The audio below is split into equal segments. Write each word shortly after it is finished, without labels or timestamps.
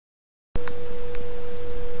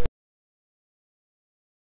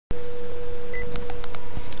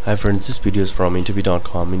Hi friends, this video is from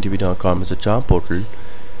interview.com. Interview.com is a job portal.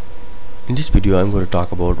 In this video I'm going to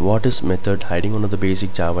talk about what is method hiding, one of the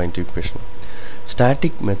basic Java interview question.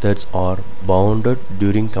 Static methods are bounded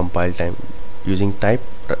during compile time using type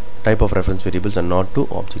of reference variables and not to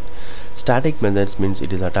object. Static methods means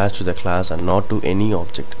it is attached to the class and not to any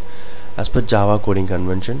object. As per Java coding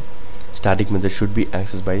convention, static method should be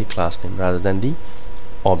accessed by the class name rather than the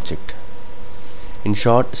object. In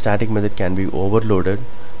short, static method can be overloaded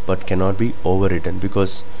but cannot be overridden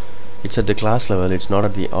because it's at the class level, it's not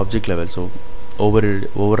at the object level. So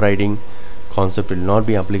overriding concept will not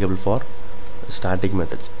be applicable for static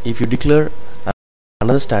methods. If you declare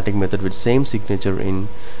another static method with same signature in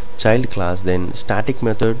child class, then static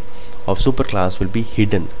method of superclass will be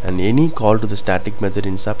hidden and any call to the static method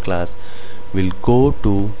in subclass will go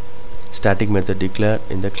to static method declared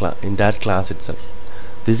in that class itself.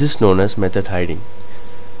 This is known as method hiding.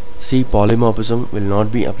 See, polymorphism will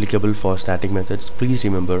not be applicable for static methods. Please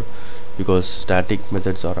remember, because static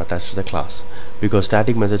methods are attached to the class, because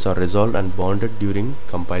static methods are resolved and bounded during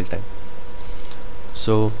compile time.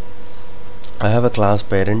 So I have a class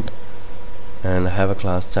parent and I have a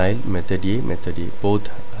class child, method A, both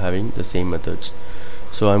having the same methods.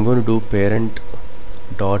 So I'm going to do parent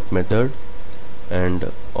dot method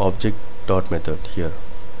and object dot method here.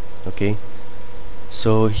 Okay,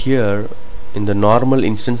 so here in the normal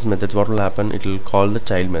instance methods, what will happen, it will call the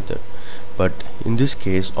child method, but in this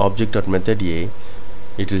case object dot method A,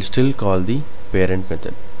 it will still call the parent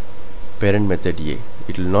method A.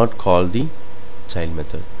 It will not call the child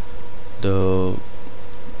method.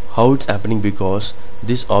 How it's happening, because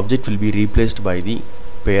this object will be replaced by the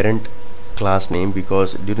parent class name,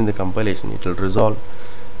 because during the compilation it will resolve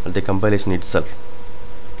the compilation itself.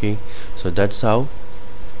 Okay, so that's how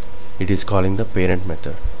it is calling the parent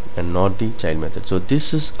method and not the child method. So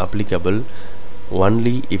this is applicable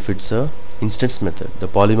only if it's a instance method. The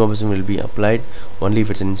polymorphism will be applied only if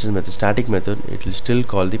it's an instance method. Static method, it will still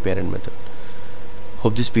call the parent method.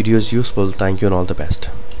 Hope this video is useful. Thank you and all the best.